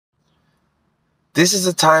This is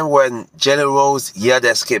a time when Jalen Rose yelled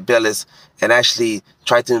at Skip Bayless and actually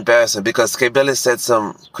tried to embarrass him because Skip Bayless said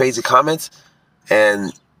some crazy comments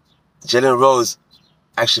and Jalen Rose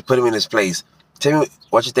actually put him in his place. Tell me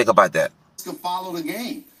what you think about that. Can follow the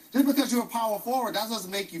game. Just because you're a power forward, that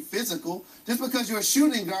doesn't make you physical. Just because you're a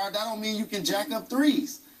shooting guard, that don't mean you can jack up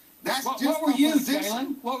threes. That's what were you,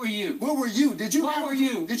 Jalen? What were you? Where were you? Did you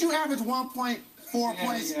Did you average 1.4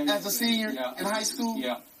 points as a senior in high school?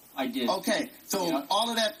 Yeah, I did. Okay, so all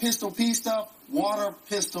of that Pistol P stuff, Water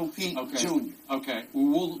Pistol Pete Jr. Okay,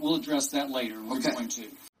 we'll address that later. We're going to.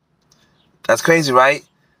 That's crazy, right?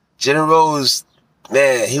 Jalen Rose,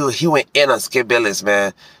 man, he went in on Skip Bayless,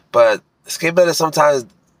 man. But Skip Bayless sometimes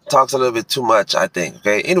talks a little bit too much, I think.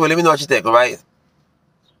 Okay. Anyway, let me know what you think. All right.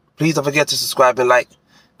 Please don't forget to subscribe and like.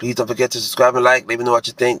 Please don't forget to subscribe and like. Let me know what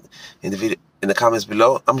you think in the comments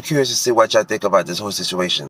below. I'm curious to see what y'all think about this whole situation.